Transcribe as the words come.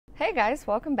Hey guys,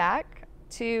 welcome back.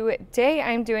 Today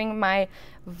I'm doing my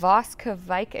Voss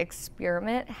Kveik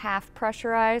experiment, half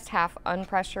pressurized, half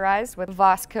unpressurized with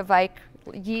Voss Kveik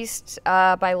yeast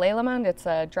by Leyland. It's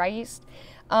a dry yeast.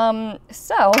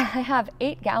 So I have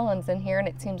 8 gallons in here and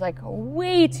it seems like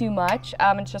way too much.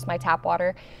 It's just my tap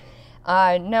water.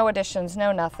 No additions,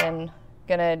 no nothing.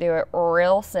 Gonna do it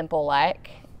real simple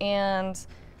like. And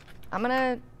I'm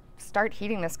gonna start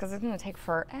heating this because it's gonna take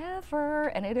forever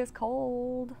and it is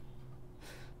cold.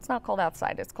 It's not cold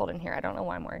outside, it's cold in here. I don't know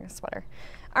why I'm wearing a sweater.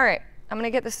 All right, I'm gonna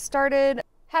get this started.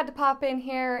 Had to pop in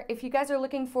here. If you guys are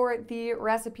looking for the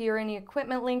recipe or any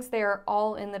equipment links, they are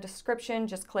all in the description.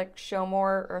 Just click show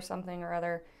more or something or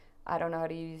other. I don't know how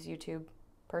to use YouTube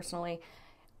personally.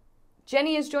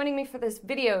 Jenny is joining me for this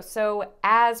video, so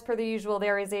as per the usual,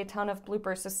 there is a ton of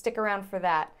bloopers, so stick around for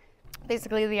that.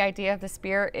 Basically, the idea of this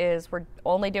beer is we're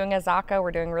only doing Azacca.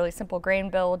 We're doing a really simple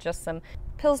grain bill, just some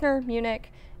Pilsner,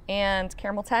 Munich, and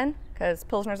caramel 10, because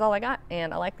Pilsner's all I got,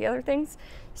 and I like the other things.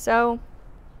 So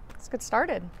let's get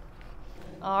started.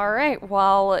 All right,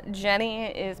 while Jenny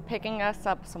is picking us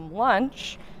up some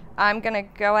lunch, I'm gonna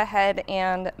go ahead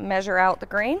and measure out the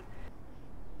grain.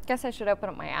 Guess I should open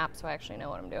up my app so I actually know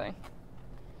what I'm doing.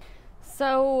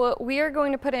 So we are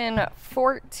going to put in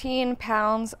 14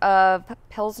 pounds of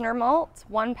Pilsner malt,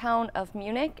 1 pound of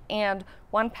Munich, and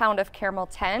 1 pound of caramel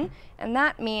 10, and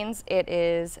that means it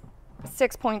is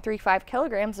 6.35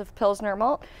 kilograms of Pilsner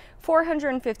malt,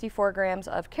 454 grams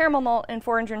of caramel malt, and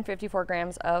 454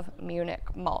 grams of Munich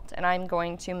malt. And I'm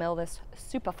going to mill this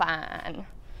super fine.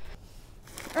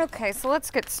 Okay, so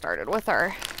let's get started with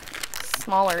our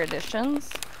smaller additions.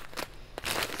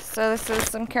 So this is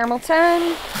some caramel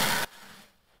 10.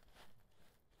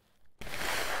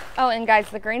 Oh, and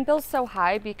guys, the grain bill's so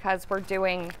high because we're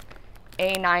doing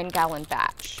a 9-gallon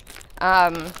batch.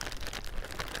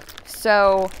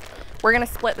 So we're gonna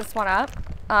split this one up.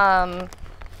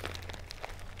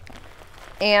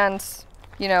 And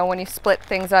you know, when you split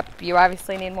things up, you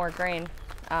obviously need more grain.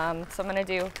 So I'm gonna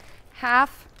do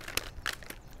half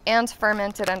and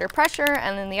ferment it under pressure,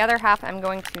 and then the other half I'm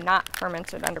going to not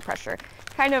ferment it under pressure.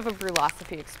 Kind of a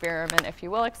brewlosophy experiment, if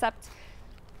you will, except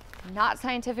not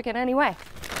scientific in any way.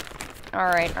 All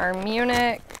right, our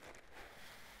Munich.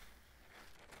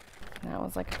 That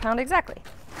was like 1 pound exactly.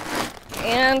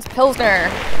 And Pilsner.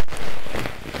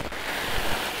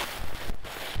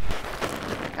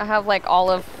 I have like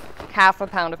all of half a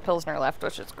pound of Pilsner left,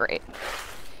 which is great.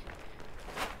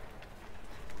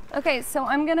 Okay, so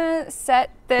I'm gonna set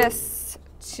this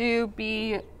to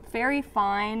be very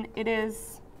fine. It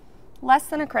is less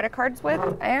than a credit card's width.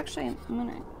 I'm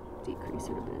gonna decrease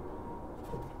it a bit.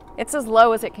 It's as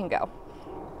low as it can go.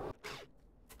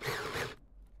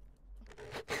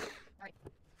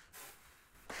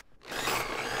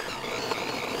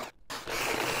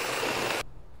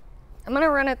 I'm gonna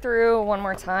run it through one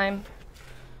more time,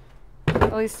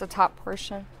 at least the top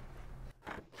portion.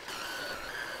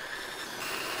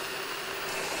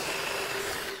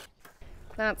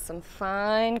 That's some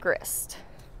fine grist.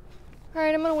 All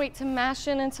right, I'm gonna wait to mash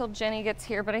in until Jenny gets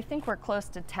here, but I think we're close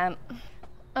to temp.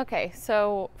 Okay,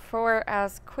 so for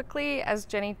as quickly as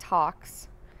Jenny talks,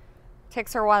 it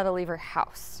takes her a while to leave her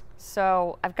house.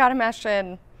 So I've got to mash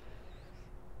in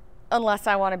unless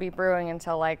I want to be brewing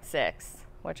until like 6,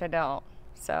 which I don't.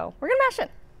 So we're gonna mash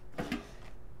in.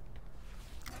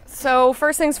 So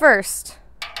first things first,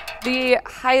 the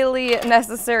highly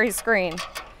necessary screen.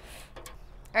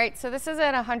 All right, so this is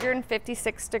at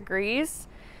 156 degrees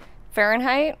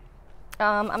Fahrenheit.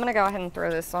 I'm gonna go ahead and throw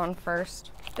this on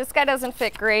first. This guy doesn't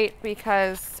fit great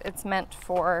because it's meant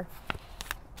for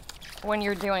when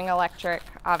you're doing electric,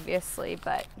 obviously,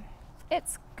 but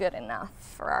it's good enough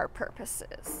for our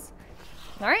purposes.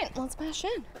 All right, let's mash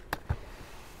in.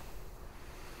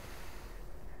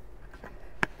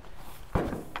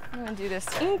 I'm gonna do this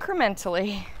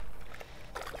incrementally.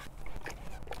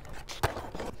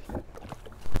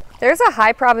 There's a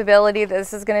high probability that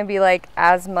this is gonna be like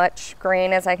as much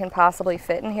grain as I can possibly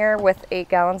fit in here with 8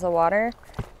 gallons of water.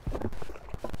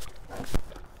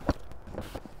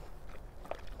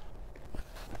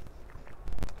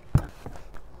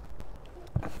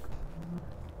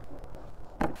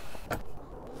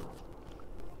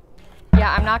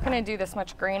 Yeah, I'm not gonna do this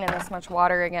much grain and this much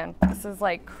water again. This is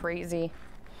like crazy.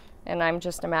 And I'm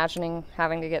just imagining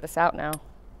having to get this out now.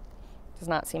 Does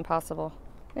not seem possible.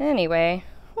 Anyway,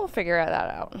 we'll figure that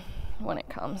out when it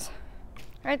comes.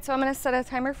 All right, so I'm gonna set a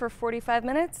timer for 45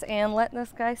 minutes and let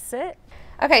this guy sit.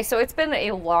 Okay, so it's been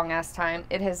a long ass time.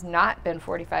 It has not been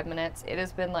 45 minutes. It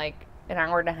has been like an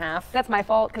hour and a half. That's my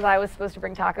fault because I was supposed to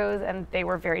bring tacos and they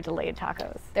were very delayed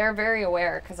tacos. They're very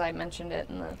aware because I mentioned it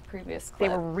in the previous clip. They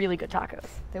were really good tacos.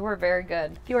 They were very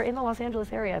good. If you are in the Los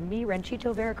Angeles area, mi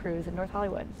Ranchito Veracruz in North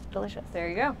Hollywood. Delicious. There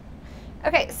you go.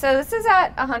 Okay, so this is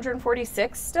at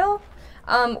 146 still.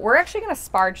 We're actually going to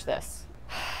sparge this.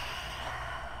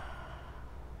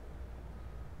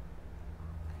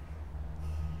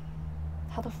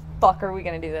 How the fuck are we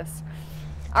going to do this?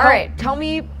 All right. Tell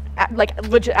me, like,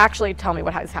 legit, actually tell me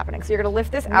what is happening. So you're going to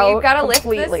lift this out. You've got to lift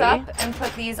completely. this up and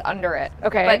put these under it.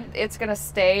 Okay. But it's going to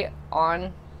stay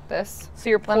on this. So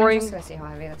you're pouring. I'm just going to see how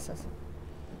heavy this is.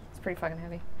 It's pretty fucking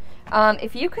heavy.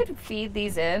 If you could feed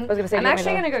these in, I'm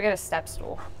actually going to go get a step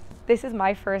stool. This is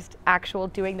my first actual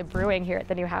doing the brewing here at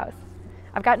the new house.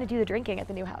 I've gotten to do the drinking at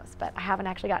the new house, but I haven't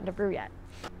actually gotten to brew yet.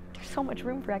 There's so much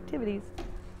room for activities.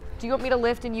 Do you want me to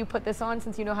lift and you put this on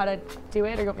since you know how to do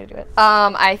it, or you want me to do it?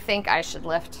 I think I should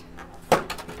lift.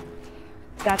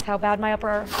 That's how bad my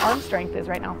upper arm strength is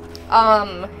right now.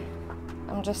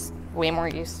 I'm just way more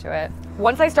used to it.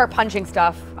 Once I start punching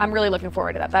stuff, I'm really looking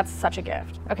forward to that. That's such a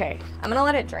gift. Okay. I'm gonna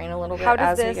let it drain a little bit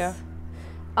as we go.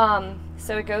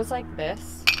 So it goes like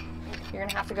this. You're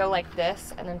gonna have to go like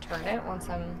this and then turn it once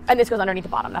I'm... And this goes underneath the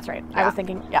bottom, that's right. Yeah. I was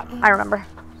thinking, yeah, I remember.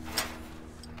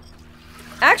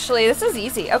 Actually, this is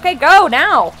easy. Okay, go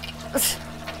now.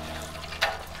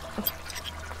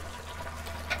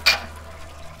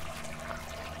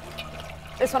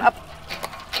 This one up.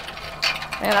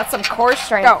 Man, that's some core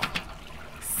strength. Go.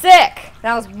 Sick.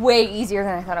 That was way easier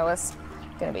than I thought it was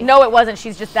gonna be. No, it wasn't.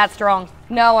 She's just that strong.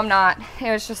 No, I'm not.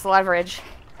 It was just leverage.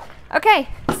 Okay,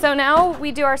 so now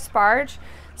we do our sparge.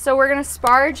 So we're gonna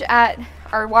sparge at,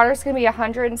 our water's gonna be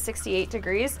 168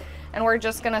 degrees, and we're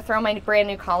just gonna throw my brand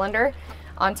new colander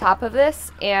on top of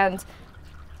this and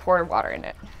pour water in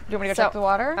it. Do you want me to go check the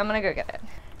water? I'm gonna go get it.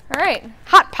 All right.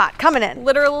 Hot pot coming in.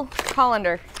 Literal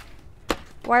colander.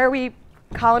 Why are we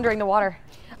colandering the water?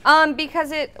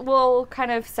 Because it will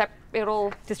kind of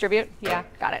it'll distribute? Yeah.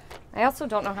 Got it. I also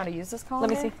don't know how to use this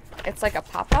colander. Let me see. It's like a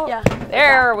pop out. Yeah.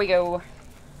 There we go.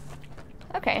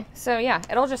 Okay, so yeah,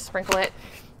 it'll just sprinkle it.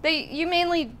 You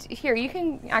mainly, here, you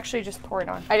can actually just pour it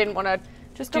on. I didn't want to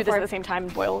just do this at the same time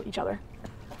and boil each other.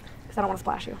 Because I don't want to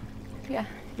splash you. Yeah.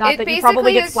 Not that you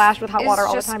probably get splashed with hot water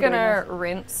all the time. It's just going to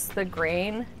rinse the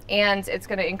grain, and it's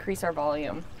going to increase our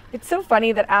volume. It's so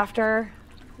funny that after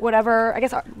whatever, I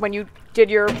guess when you did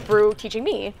your brew teaching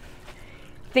me,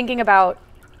 thinking about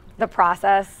the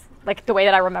process, like the way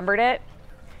that I remembered it,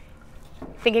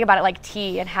 thinking about it like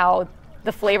tea and how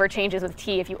the flavor changes with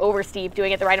tea if you oversteep,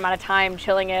 doing it the right amount of time,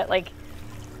 chilling it, like,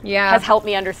 yeah, has helped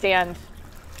me understand.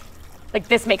 Like,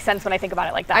 this makes sense when I think about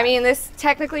it like that. I mean, this,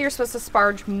 technically you're supposed to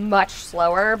sparge much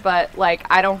slower, but like,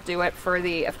 I don't do it for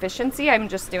the efficiency. I'm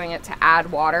just doing it to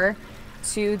add water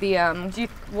to the,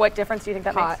 what difference do you think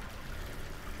that pot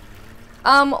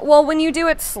makes? Well, when you do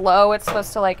it slow, it's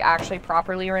supposed to like actually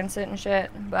properly rinse it and shit,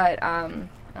 but I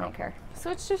don't care. So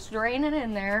it's just draining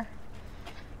in there.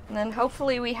 And then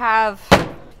hopefully we have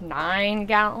 9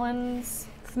 gallons.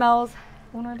 Smells,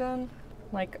 when we're done,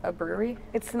 like a brewery.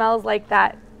 It smells like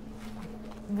that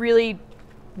really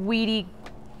weedy,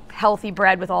 healthy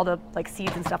bread with all the like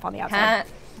seeds and stuff on the outside.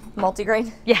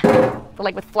 Multigrain? Yeah, but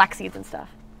like with flax seeds and stuff.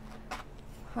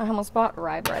 I almost bought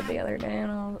rye bread the other day,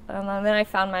 and then I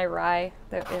found my rye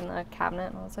in the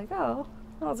cabinet, and I was like, oh,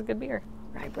 that was a good beer.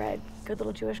 Rye bread, good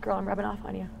little Jewish girl, I'm rubbing off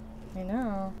on you. I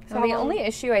know. So the only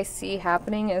issue I see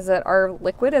happening is that our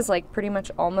liquid is like pretty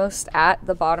much almost at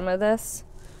the bottom of this.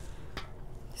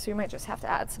 So we might just have to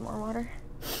add some more water.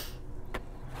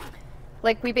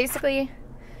 Like, we basically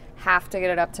have to get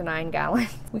it up to 9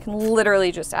 gallons. We can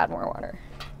literally just add more water.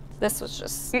 This was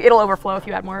just... It'll overflow if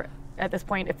you add more at this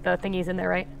point, if the thingy's in there,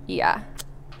 right? Yeah.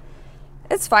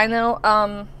 It's fine though.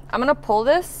 I'm gonna pull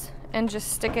this and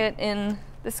just stick it in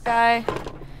this guy.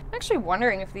 I'm actually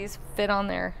wondering if these fit on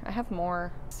there. I have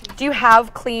more. Do you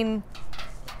have clean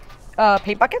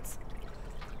paint buckets?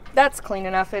 That's clean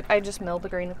enough. I just milled the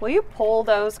green. Will you pull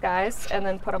those guys and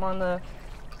then put them on the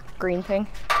green thing?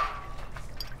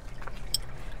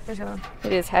 There's the other one.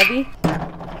 It is heavy.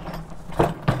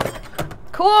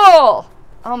 Cool!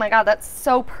 Oh my god, that's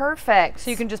so perfect.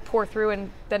 So you can just pour through and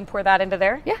then pour that into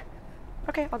there? Yeah.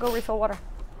 Okay, I'll go refill water.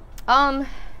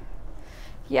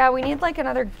 Yeah, we need like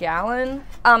another gallon.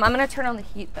 I'm gonna turn on the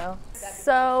heat though.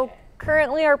 So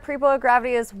currently our pre-boil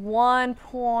gravity is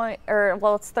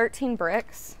it's 13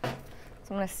 bricks. So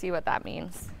I'm gonna see what that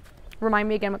means. Remind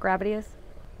me again what gravity is?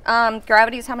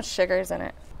 Gravity is how much sugar is in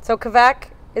it. So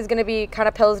Kveik is gonna be kind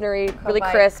of pilsnery, really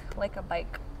crisp. Like a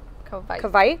bike. Kveik.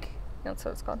 Kveik? That's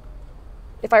what it's called.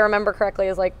 If I remember correctly,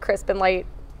 is like crisp and light,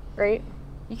 right?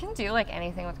 You can do like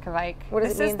anything with Kveik. What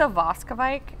does this it mean? is the Voss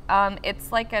Kveik.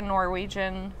 It's like a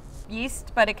Norwegian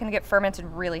yeast, but it can get fermented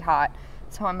really hot.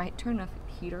 So I might turn a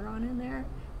heater on in there.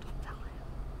 Don't tell him.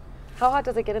 How hot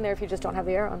does it get in there if you just don't have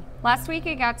the air on? Last week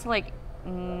it got to like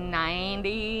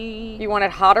 90. You want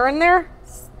it hotter in there?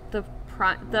 The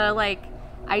like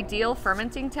ideal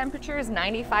fermenting temperature is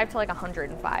 95 to like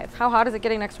 105. How hot is it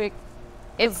getting next week?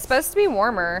 It's supposed to be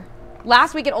warmer.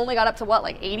 Last week it only got up to what,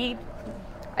 like 80?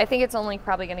 I think it's only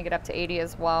probably going to get up to 80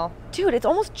 as well. Dude, it's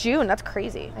almost June. That's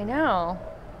crazy. I know.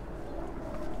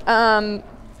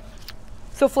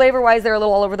 So flavor-wise, they're a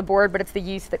little all over the board, but it's the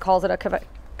yeast that calls it a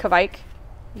Kveik.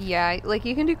 Yeah, like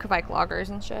you can do Kveik lagers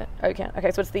and shit. Oh, you can.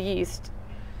 Okay, so it's the yeast,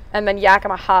 and then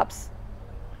Yakima hops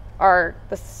are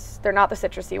they're not the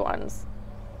citrusy ones.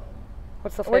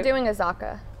 What's the flavor? We're doing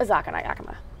Azacca. Azacca, not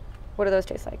Yakima. What do those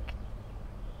taste like?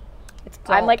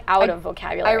 I'm like out of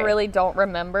vocabulary. I really don't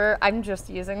remember. I'm just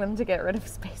using them to get rid of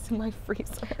space in my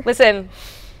freezer. Listen,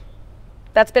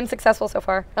 that's been successful so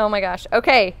far. Oh my gosh.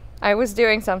 Okay, I was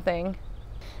doing something.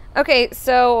 Okay,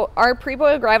 so our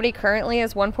pre-boil gravity currently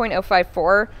is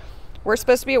 1.054. We're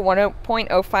supposed to be at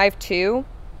 1.052.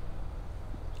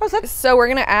 So we're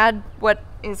gonna add what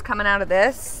is coming out of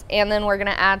this, and then we're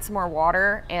gonna add some more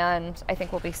water, and I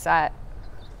think we'll be set.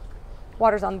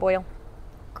 Water's on boil.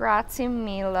 Grazie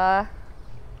mille.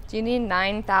 Do you need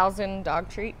 9,000 dog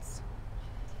treats?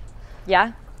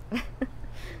 Yeah.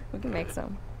 We can make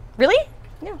some. Really?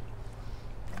 Yeah.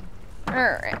 All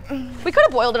right. We could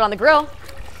have boiled it on the grill.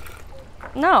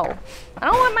 No, I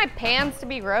don't want my pans to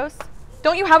be gross.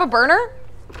 Don't you have a burner?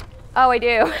 Oh, I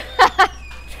do.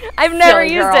 I've never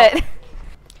Silly used girl. it.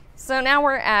 So now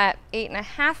we're at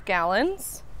 8.5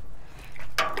 gallons.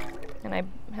 And I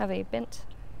have a bent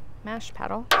mash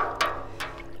paddle.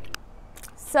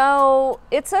 So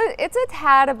it's a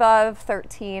tad above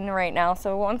 13 right now.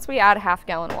 So once we add half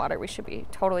gallon water, we should be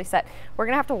totally set. We're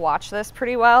gonna have to watch this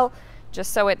pretty well,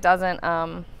 just so it doesn't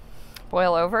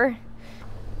boil over.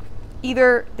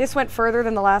 Either this went further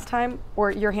than the last time,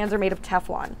 or your hands are made of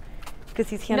Teflon. Because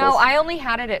these handles... No, I only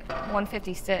had it at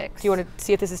 156. Do you want to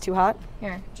see if this is too hot?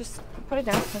 Here, just put it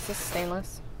down. This is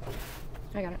stainless.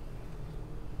 I got it.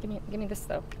 Give me this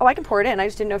though. Oh, I can pour it in. I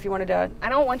just didn't know if you wanted to... I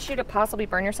don't want you to possibly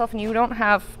burn yourself, and you don't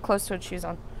have closed-toed shoes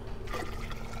on.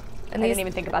 And I didn't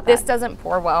even think about that. This doesn't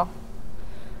pour well.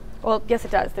 Well, yes, it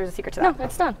does. There's a secret to that. No,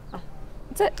 it's done. Oh.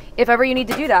 That's it. If ever you need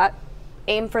to do that,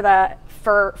 aim for the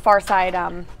far side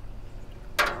of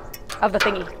the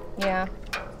thingy. Yeah.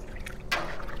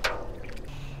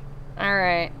 All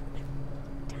right.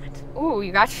 Damn it. Ooh,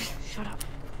 you got your... Shut up.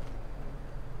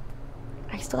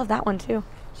 I still have that one too.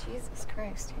 Jesus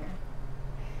Christ, here.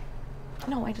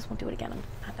 No, I just won't do it again. I'm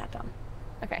not that dumb.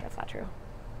 Okay. That's not true.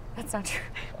 That's not true.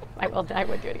 I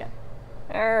would do it again.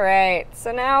 All right.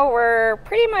 So now we're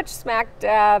pretty much smack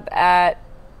dab at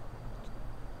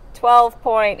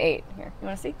 12.8. Here, you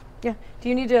want to see? Yeah. Do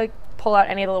you need to pull out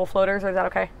any of the little floaters, or is that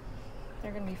okay?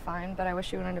 They're going to be fine, but I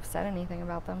wish you wouldn't have said anything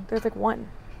about them. There's like one.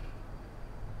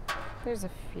 There's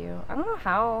a few. I don't know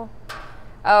how.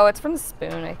 Oh, it's from the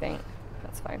spoon, I think.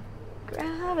 That's fine.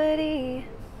 Gravity,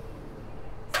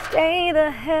 stay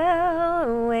the hell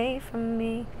away from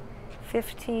me.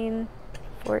 15,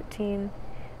 14,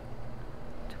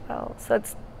 12. So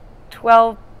that's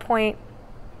 12.8.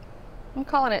 I'm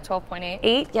calling it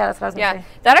 12.8. Yeah, that's what I was going to say.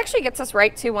 That actually gets us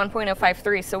right to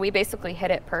 1.053, so we basically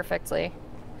hit it perfectly.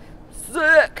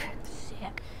 Sick.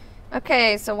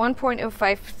 Okay, so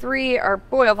 1.053, our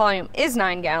boil volume is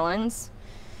 9 gallons.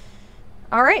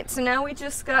 All right, so now we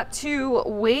just got to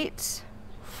wait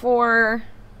for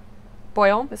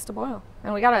this to boil.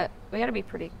 And we gotta be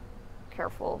pretty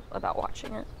careful about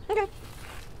watching it. Okay.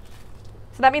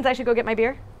 So that means I should go get my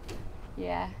beer?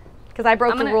 Yeah. Because I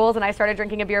broke the rules and I started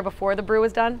drinking a beer before the brew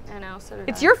was done? I know, so did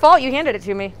It's I. your fault you handed it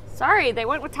to me. Sorry, they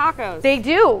went with tacos. They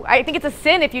do. I think it's a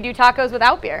sin if you do tacos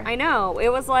without beer. I know. It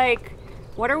was like,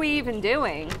 what are we even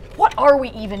doing? What are we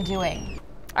even doing?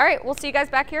 All right, we'll see you guys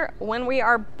back here when we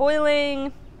are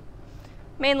boiling,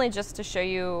 mainly just to show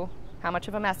you how much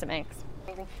of a mess it makes.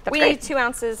 That's we great. need 2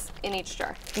 ounces in each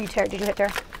jar. Did you hit tear?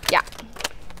 Yeah.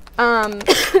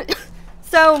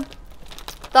 So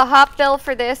the hop bill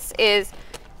for this is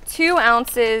 2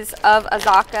 ounces of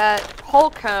Azacca whole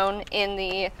cone in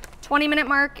the 20-minute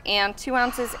mark and 2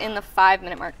 ounces in the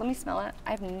 5-minute mark. Let me smell it.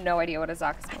 I have no idea what Azacca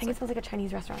smells like. I think it smells like a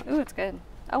Chinese restaurant. Ooh, it's good.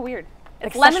 Oh, weird.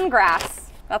 It's Like lemongrass.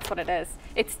 That's what it is.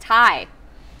 It's Thai.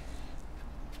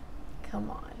 Come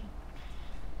on.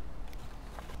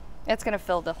 It's gonna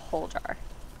fill the whole jar.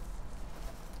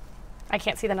 I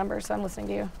can't see the numbers, so I'm listening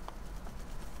to you.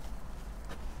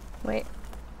 Wait,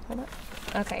 hold on.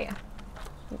 Okay,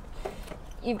 yeah.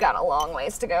 You've got a long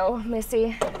ways to go,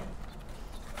 Missy.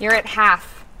 You're at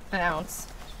half an ounce.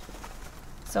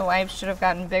 So I should have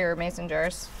gotten bigger mason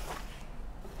jars.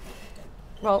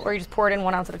 Well, or you just pour it in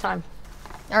 1 ounce at a time.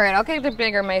 All right, I'll get the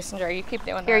bigger mason jar. You keep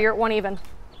doing that. Here, you're at 1 even.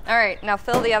 All right, now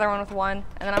fill the other one with 1, and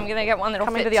then I'm gonna get one that'll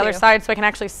fit Coming to the other 2. side so I can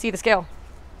actually see the scale.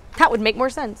 That would make more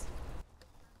sense.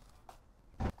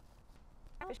 I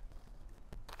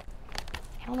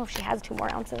don't know if she has 2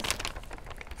 more ounces.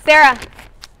 Sarah,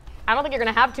 I don't think you're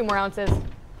gonna have 2 more ounces.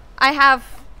 I have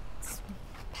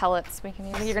pellets we can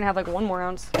use. I think you're gonna have like 1 more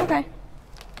ounce. Okay.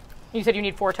 You said you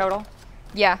need 4 total?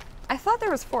 Yeah, I thought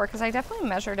there was 4 because I definitely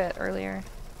measured it earlier.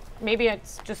 Maybe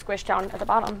it's just squished down at the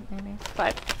bottom. Maybe.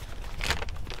 But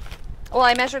well,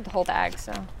 I measured the whole bag,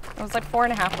 so it was like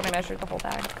 4.5 when I measured the whole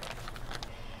bag.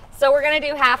 So we're gonna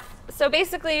do half. So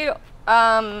basically,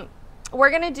 we're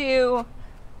gonna do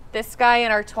this guy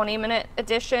in our 20-minute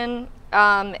edition,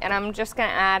 and I'm just gonna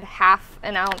add half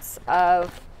an ounce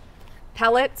of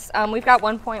pellets. We've got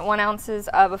 1.1 ounces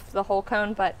of the whole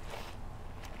cone, but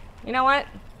you know what,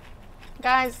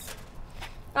 guys?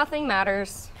 Nothing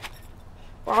matters.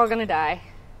 We're all gonna die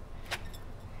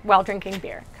while drinking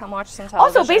beer. Come watch some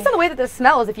television. Also, based on the way that this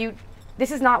smells,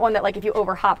 this is not one that like if you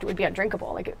over hopped it would be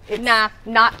undrinkable. Like it's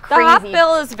not crazy. The hop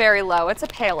bill is very low. It's a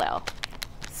pale ale.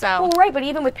 So well, right, but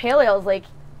even with pale ales, like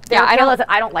I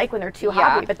don't like when they're too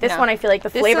hoppy. But this one, I feel like the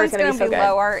flavor is gonna be so good.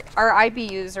 Low. Our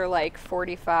IBUs are like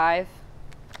 45,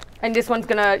 and this one's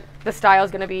the style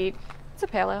is gonna be. It's a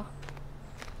pale ale.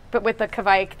 But with the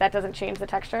Kveik, that doesn't change the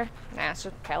texture. Nah, it's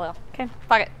just pale ale. Okay,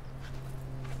 fuck it.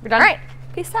 We're done. All right,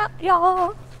 peace out,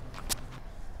 y'all.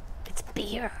 It's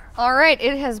beer. All right,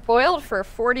 it has boiled for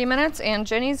 40 minutes, and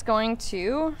Jenny's going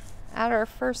to add our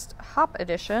first hop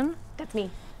addition. That's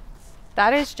me.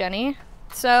 That is Jenny.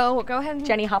 So go ahead and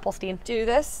Jenny Hoppelstein. Do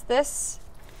this,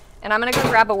 and I'm gonna go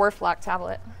grab a Werflock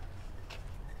tablet.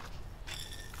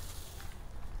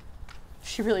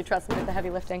 She really trusts me with the heavy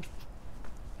lifting.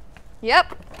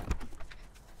 Yep.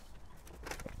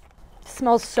 It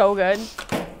smells so good.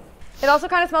 It also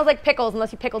kind of smells like pickles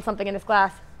unless you pickled something in this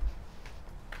glass.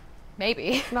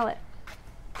 Maybe. Smell it.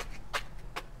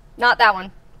 Not that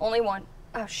one. Only one.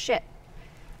 Oh, shit.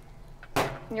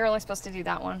 You're only supposed to do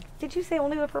that one. Did you say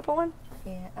only the purple one?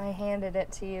 Yeah, I handed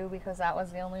it to you because that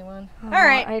was the only one. Oh, all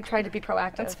right. I tried to be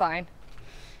proactive. That's fine.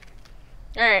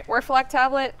 All right, Werflock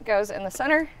tablet goes in the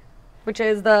center. Which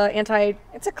is the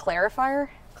It's a clarifier.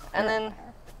 And then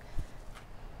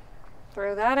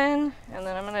throw that in, and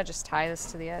then I'm gonna just tie this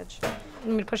to the edge. You want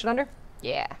me to push it under?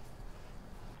 Yeah.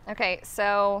 Okay,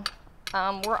 so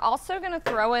we're also gonna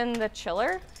throw in the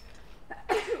chiller.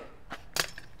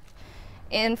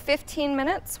 In 15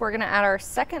 minutes, we're gonna add our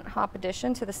second hop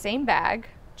addition to the same bag,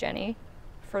 Jenny,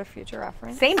 for future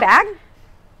reference. Same bag?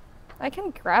 I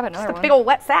can grab another one. Just a big old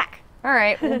wet sack. All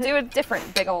right, we'll do a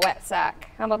different big old wet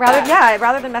sack. How about that? Yeah,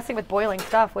 rather than messing with boiling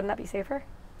stuff, wouldn't that be safer?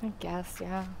 I guess,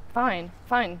 yeah. Fine.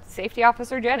 Safety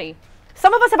Officer Jenny.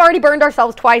 Some of us have already burned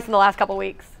ourselves twice in the last couple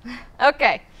weeks.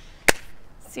 Okay.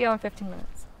 See you in 15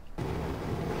 minutes.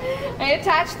 I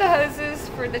attached the hoses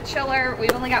for the chiller.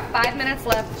 We've only got 5 minutes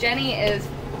left. Jenny is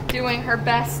doing her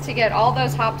best to get all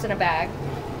those hops in a bag.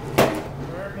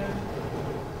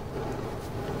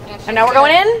 And now we're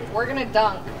going in? We're gonna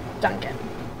dunk. Dunk it.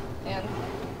 And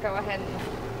go ahead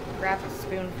and grab a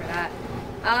spoon for that.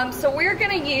 So we're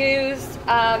gonna use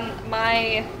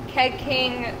my Keg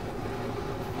King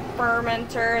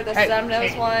fermenter, the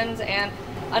Zemnos ones, and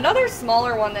another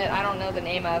smaller one that I don't know the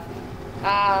name of.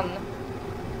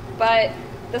 But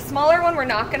the smaller one we're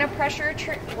not gonna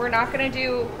we're not gonna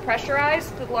do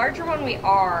pressurized. The larger one we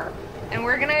are, and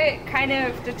we're gonna kind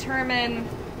of determine.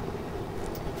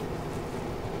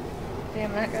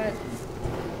 Damn, not good.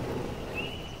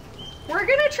 We're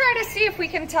gonna try to see if we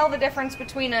can tell the difference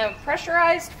between a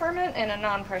pressurized ferment and a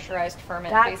non-pressurized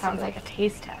ferment. That sounds like a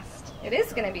taste test. It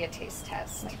is gonna be a taste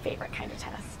test. My favorite kind of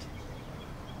test.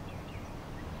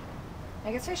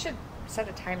 I guess I should set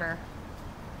a timer.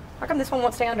 How come this one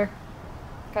won't stay under?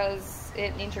 Because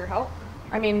it needs your help.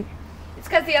 I mean... It's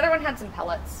because the other one had some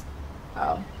pellets.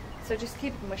 Oh. So just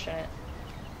keep mushing it.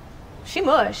 She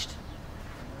mushed.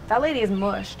 That lady is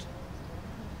mushed.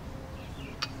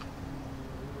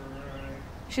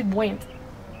 She's buoyant.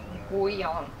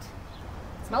 Buoyant.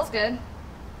 Smells good.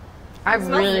 I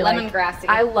really like lemongrassy.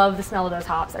 I love the smell of those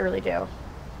hops. I really do.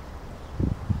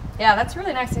 Yeah, that's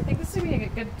really nice. I think this would be a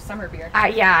good summer beer.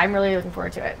 Yeah, I'm really looking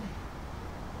forward to it.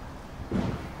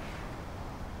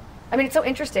 I mean, it's so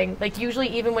interesting. Like, usually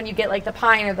even when you get, like, the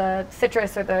pine or the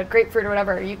citrus or the grapefruit or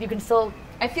whatever, you can still...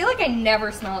 I feel like I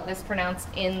never smell it this pronounced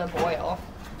in the boil.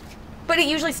 But it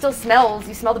usually still smells.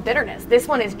 You smell the bitterness. This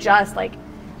one is just, like,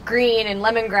 green and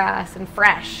lemongrass and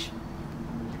fresh.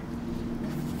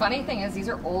 Funny thing is, these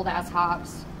are old ass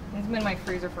hops. These have been in my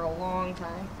freezer for a long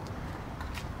time.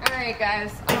 All right,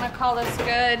 guys, I'm gonna call this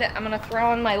good. I'm gonna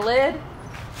throw on my lid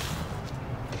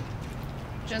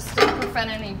just to prevent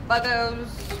any buggos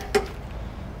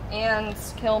and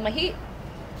kill my heat.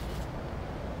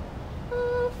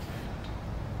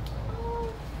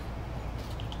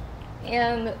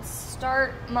 And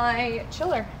start my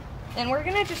chiller. And we're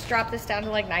gonna just drop this down to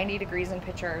like 90 degrees and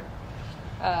pitch our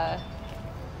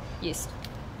yeast.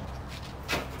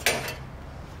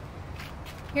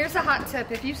 Here's a hot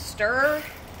tip. If you stir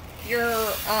your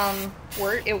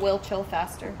wort, it will chill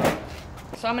faster.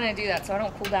 So I'm gonna do that so I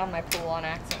don't cool down my pool on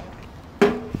accident.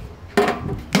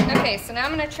 Okay, so now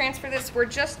I'm gonna transfer this. We're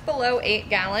just below 8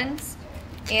 gallons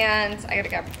and I gotta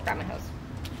grab my hose.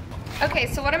 Okay,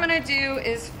 so what I'm gonna do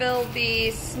is fill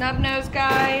the snub nose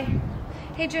guy.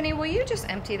 Hey Jenny, will you just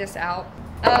empty this out?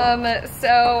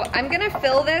 So I'm gonna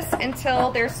fill this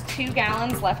until there's 2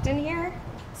 gallons left in here.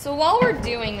 So while we're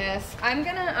doing this, I'm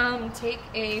gonna take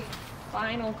a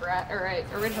original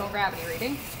gravity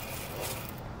reading.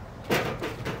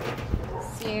 Let's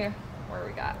see where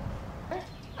we got.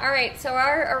 All right, so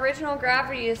our original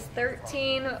gravity is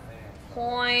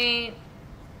 13.8.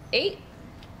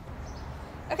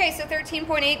 Okay, so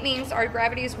 13.8 means our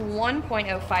gravity is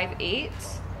 1.058.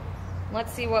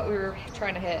 Let's see what we were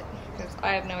trying to hit, because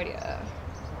I have no idea.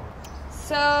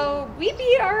 So we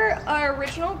beat our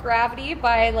original gravity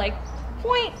by like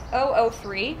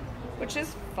 0.003, which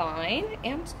is fine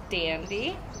and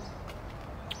dandy.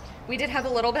 We did have a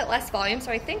little bit less volume,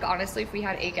 so I think honestly if we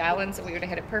had 8 gallons we would have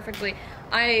hit it perfectly.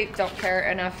 I don't care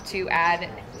enough to add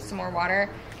some more water.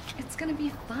 It's gonna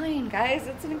be fine, guys.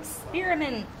 It's an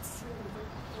experiment.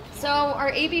 So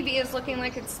our ABV is looking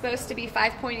like it's supposed to be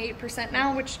 5.8%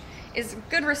 now, which is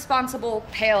good, responsible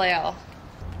pale ale.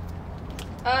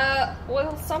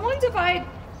 Will someone divide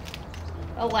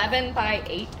 11 by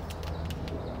 8?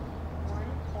 1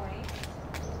 point.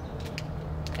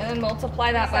 And then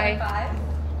multiply that by 5.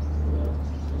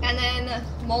 And then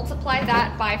multiply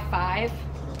that by 5.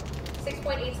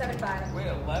 6.875. Wait,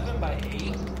 11 by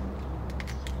 8?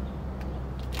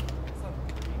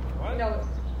 What? No,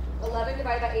 11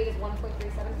 divided by 8 is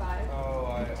 1.375.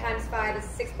 Oh, Times 5 is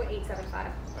 6.875.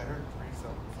 I heard 3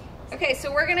 something. Okay,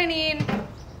 so we're gonna need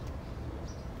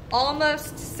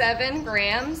almost 7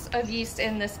 grams of yeast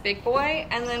in this big boy,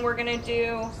 and then we're gonna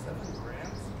do 7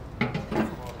 grams?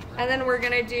 and then we're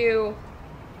gonna do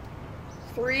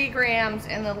 3 grams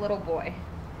in the little boy.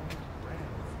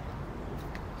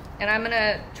 And I'm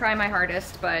gonna try my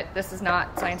hardest, but this is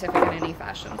not scientific in any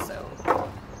fashion, so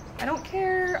I don't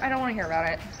care. I don't want to hear about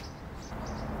it.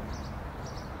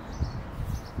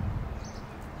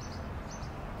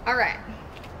 All right.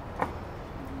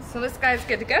 So this guy's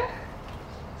good to go.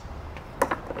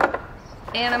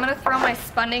 And I'm gonna throw my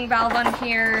spunning valve on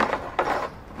here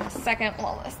in a second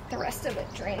while the rest of it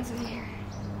drains in here.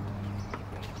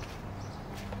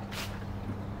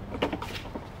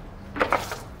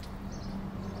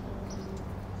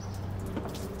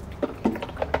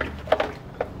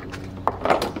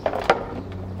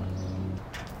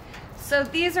 So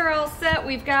these are all set.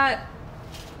 We've got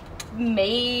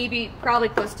probably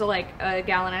close to like 1.5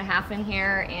 gallons in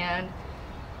here and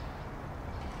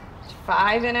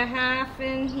 5.5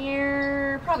 in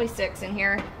here, probably 6 in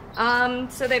here.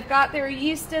 So they've got their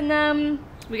yeast in them.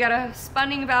 We got a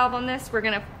spunning valve on this. We're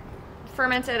gonna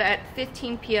ferment it at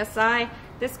 15 psi.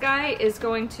 This guy is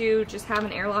going to just have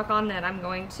an airlock on that I'm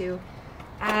going to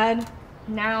add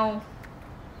now.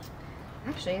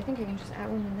 Actually, I think I can just add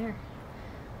one in there.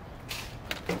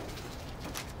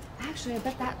 Actually, I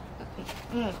bet that,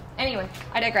 anyway,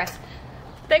 I digress.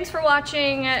 Thanks for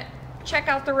watching. Check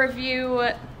out the review.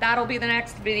 That'll be the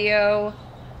next video.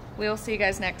 We'll see you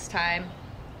guys next time.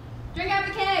 Drink half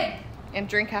the keg! And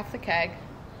drink half the keg.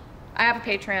 I have a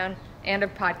Patreon and a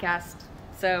podcast,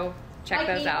 so check Like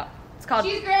those me. out. It's called,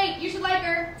 She's great, you should like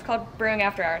her. it's called Brewing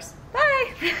After Hours.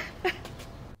 Bye!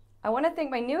 I want to thank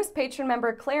my newest patron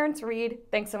member, Clarence Reed.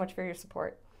 Thanks so much for your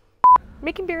support.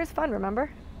 Making beer is fun,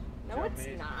 remember? No, it's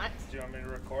not. Do you want me to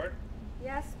record?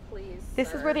 Yes, please.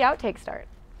 This is where the outtakes start.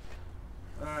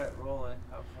 Alright, rolling.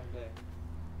 Have a fun day.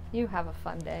 You have a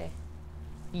fun day.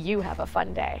 You have a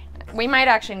fun day. We might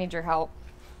actually need your help.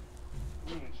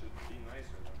 Should be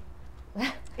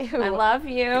nicer though. Ew. I love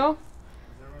you. Is everyone's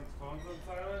phones on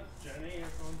silent? Jenny, your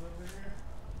phone's over here?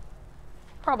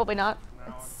 Probably not. Now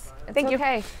on silent? It's Thank you.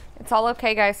 okay. It's all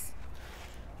okay, guys.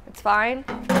 It's fine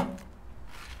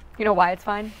You know why it's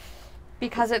fine?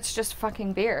 because it's just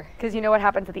fucking beer. Because you know what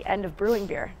happens at the end of brewing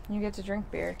beer. You get to drink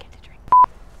beer. Get to drink.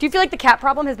 Do you feel like the cat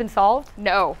problem has been solved?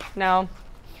 No. No.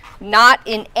 Not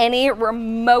in any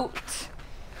remote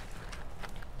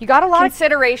You got a lot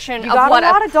consideration of, you of got what a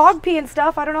lot of dog pee and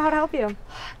stuff. I don't know how to help you.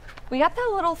 We got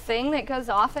that little thing that goes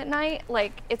off at night,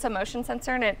 like it's a motion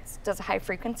sensor and it does a high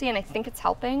frequency, and I think it's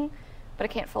helping, but I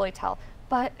can't fully tell.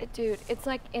 But dude, it's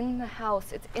like in the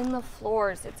house, it's in the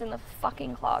floors, it's in the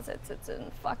fucking closets, it's in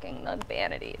fucking the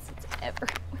vanities, it's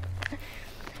everywhere.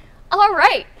 All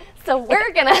right, so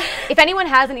we're gonna. If anyone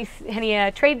has any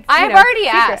trade, I've already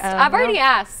asked. I've already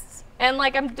asked, and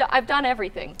like I've done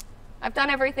everything. I've done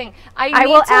everything. I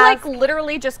need to like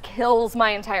literally just kills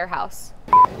my entire house.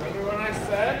 Remember when I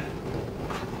said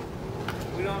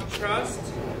we don't trust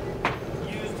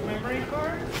used memory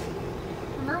cards?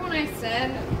 Remember when I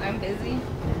said I'm busy?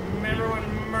 Remember when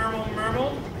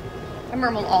Murmel? I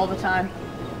murmle all the time.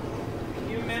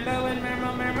 You remember when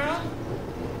Murmel?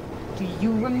 Do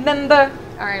you remember?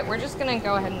 All right, we're just gonna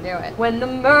go ahead and do it. When the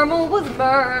murmel was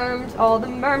murmed, all the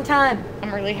murm time.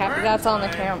 I'm really happy that's on the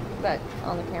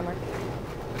camera.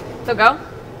 So go?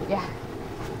 Yeah.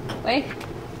 Wait.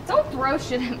 Don't throw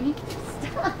shit at me.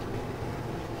 Stop.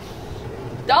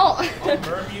 Don't. I'll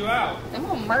murm you out. I'm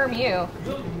gonna murm you.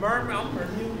 You'll murm, I'll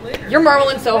murm you later. You're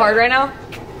murmling so hard right now.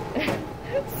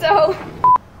 So,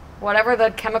 whatever the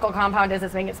chemical compound is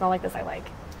that's making it smell like this, I like.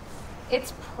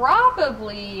 it's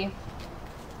probably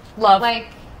Love.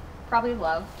 Probably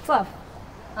love. It's love.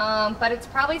 But it's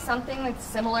probably something that's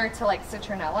similar to like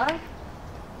citronella.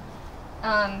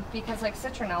 Because like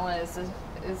citronella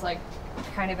is like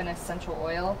kind of an essential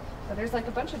oil, but there's like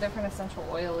a bunch of different essential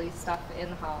oily stuff in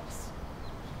hops.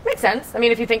 Makes sense. I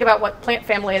mean, if you think about what plant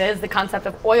family it is, the concept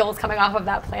of oils coming off of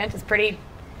that plant is pretty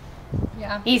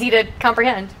easy to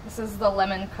comprehend. This is the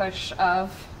lemon kush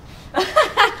of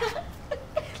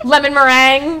Lemon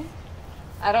meringue.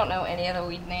 I don't know any of the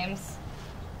weed names.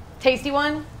 Tasty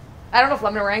one. I don't know if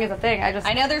lemon meringue is a thing.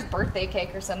 I know there's birthday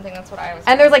cake or something. That's what I was.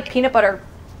 And there's like peanut butter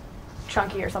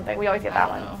chunky or something. We always get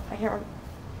that I don't one. know. I can't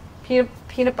remember.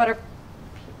 Peanut butter.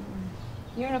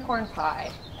 Unicorn pie.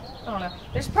 I don't know.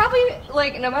 There's probably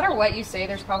like no matter what you say,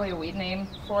 there's probably a weed name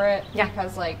for it. Yeah.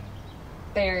 Because like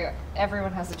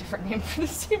everyone has a different name for the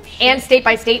same shit. And state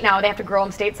by state now, they have to grow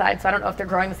them stateside. So I don't know if they're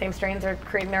growing the same strains or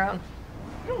creating their own.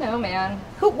 I don't know, man.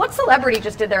 What celebrity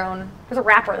just did their own? There's a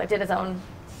rapper that did his own.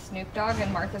 Snoop Dogg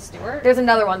and Martha Stewart. There's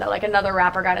another one that like another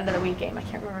rapper got into the weed game. I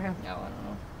can't remember who. No, I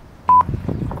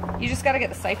don't know. You just got to get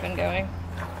the siphon going.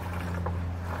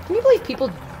 Can you believe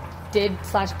people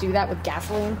did/do that with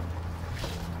gasoline?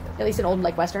 At least in old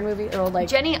like Western movies or old like.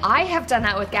 Jenny, I have done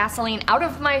that with gasoline out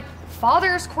of my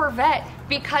father's Corvette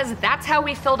because that's how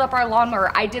we filled up our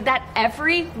lawnmower. I did that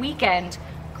every weekend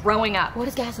growing up. What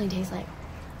does gasoline taste like?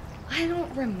 I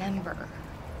don't remember.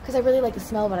 Because I really like the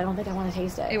smell, but I don't think I want to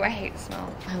taste it. Ew, I hate the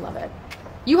smell. I love it.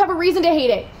 You have a reason to hate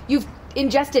it. You've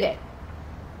ingested it.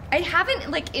 I haven't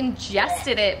like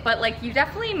ingested it, but like you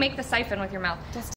definitely make the siphon with your mouth. Just